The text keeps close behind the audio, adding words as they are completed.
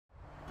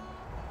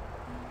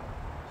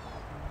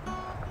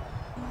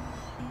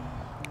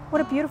What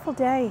a beautiful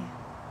day.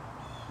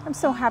 I'm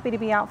so happy to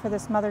be out for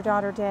this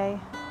mother-daughter day.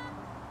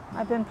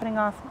 I've been putting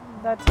off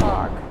the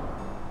talk,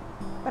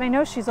 but I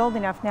know she's old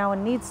enough now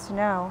and needs to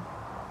know.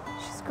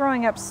 She's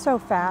growing up so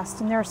fast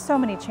and there are so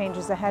many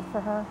changes ahead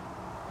for her.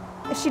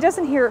 If she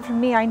doesn't hear it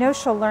from me, I know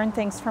she'll learn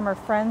things from her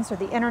friends or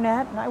the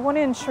internet, and I want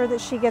to ensure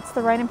that she gets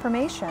the right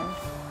information.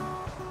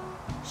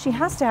 She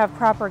has to have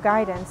proper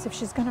guidance if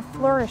she's going to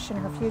flourish in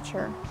her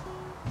future.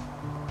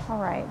 All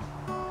right,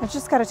 I've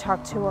just got to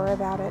talk to her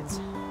about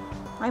it.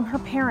 I'm her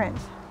parent.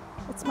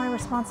 It's my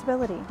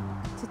responsibility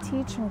to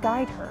teach and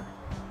guide her.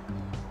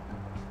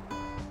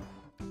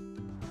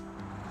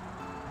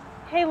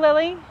 Hey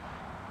Lily,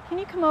 can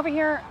you come over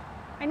here?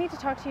 I need to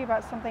talk to you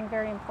about something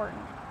very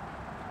important.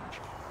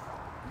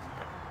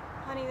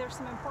 Honey, there's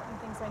some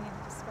important things I need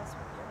to discuss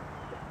with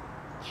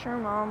you. Sure,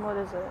 Mom. What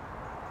is it?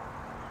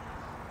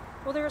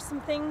 Well, there are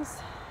some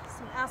things,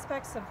 some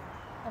aspects of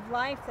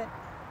life that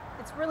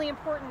it's really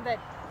important that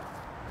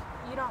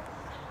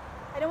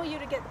I don't want you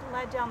to get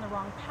led down the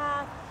wrong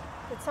path,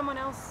 that someone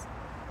else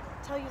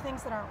tell you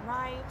things that aren't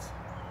right.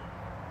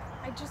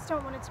 I just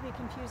don't want it to be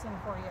confusing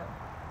for you.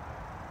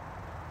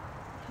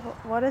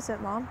 What is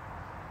it, Mom?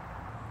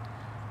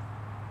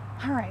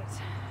 All right.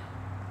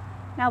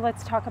 Now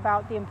let's talk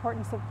about the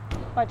importance of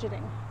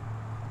budgeting.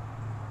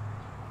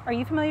 Are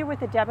you familiar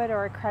with a debit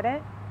or a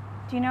credit?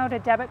 Do you know what a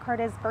debit card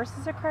is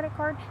versus a credit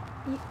card?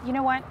 You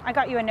know what? I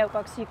got you a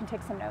notebook so you can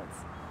take some notes.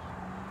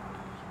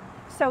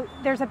 So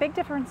there's a big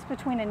difference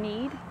between a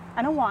need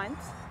and a want.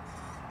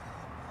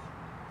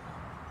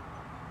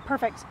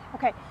 Perfect.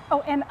 Okay.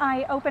 Oh, and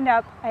I opened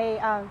up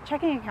a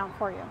checking account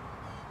for you.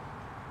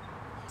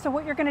 So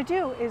what you're going to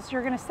do is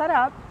you're going to set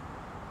up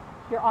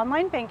your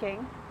online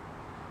banking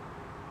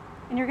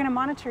and you're going to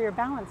monitor your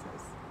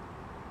balances.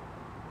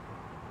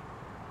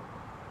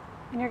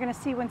 And you're going to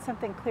see when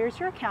something clears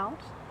your account.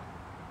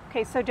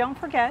 Okay, so don't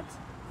forget,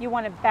 you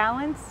want to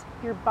balance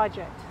your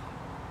budget.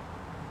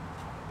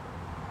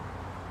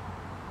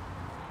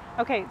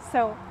 Okay,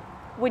 so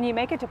when you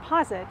make a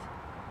deposit,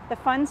 the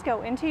funds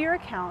go into your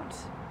account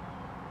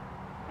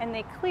and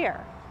they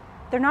clear.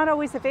 They're not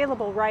always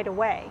available right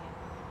away.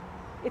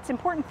 It's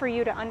important for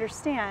you to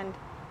understand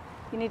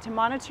you need to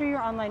monitor your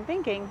online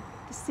banking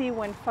to see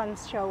when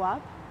funds show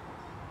up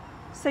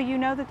so you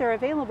know that they're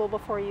available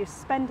before you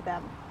spend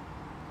them.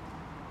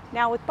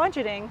 Now with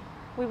budgeting,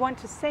 we want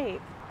to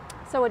save.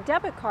 So a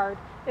debit card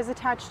is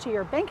attached to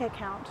your bank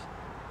account,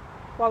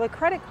 while a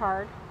credit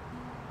card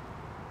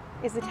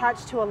is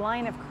attached to a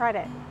line of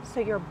credit, so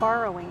you're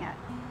borrowing it,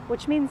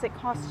 which means it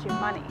costs you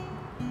money.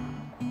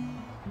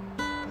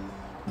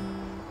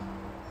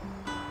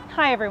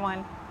 Hi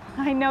everyone.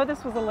 I know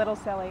this was a little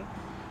silly,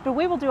 but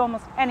we will do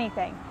almost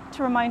anything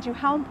to remind you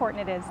how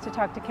important it is to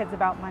talk to kids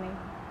about money.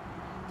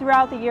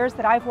 Throughout the years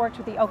that I've worked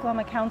with the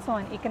Oklahoma Council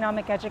on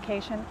Economic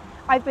Education,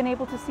 I've been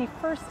able to see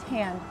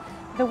firsthand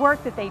the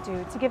work that they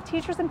do to give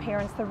teachers and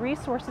parents the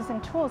resources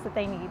and tools that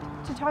they need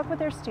to talk with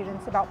their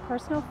students about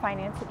personal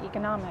finance and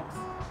economics.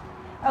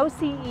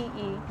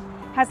 OCEE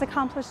has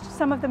accomplished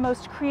some of the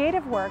most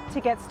creative work to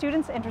get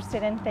students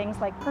interested in things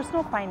like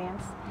personal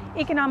finance,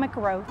 economic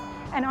growth,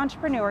 and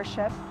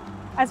entrepreneurship,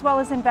 as well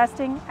as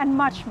investing and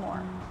much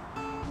more.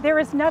 There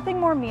is nothing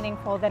more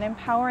meaningful than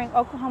empowering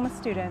Oklahoma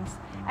students,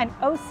 and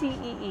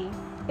OCEE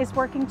is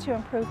working to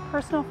improve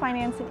personal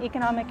finance and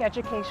economic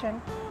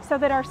education so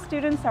that our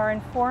students are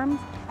informed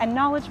and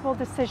knowledgeable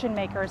decision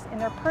makers in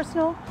their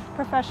personal,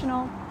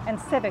 professional, and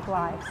civic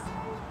lives.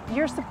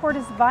 Your support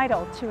is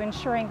vital to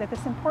ensuring that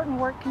this important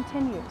work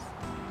continues.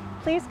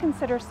 Please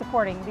consider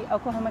supporting the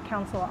Oklahoma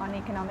Council on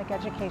Economic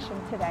Education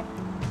today.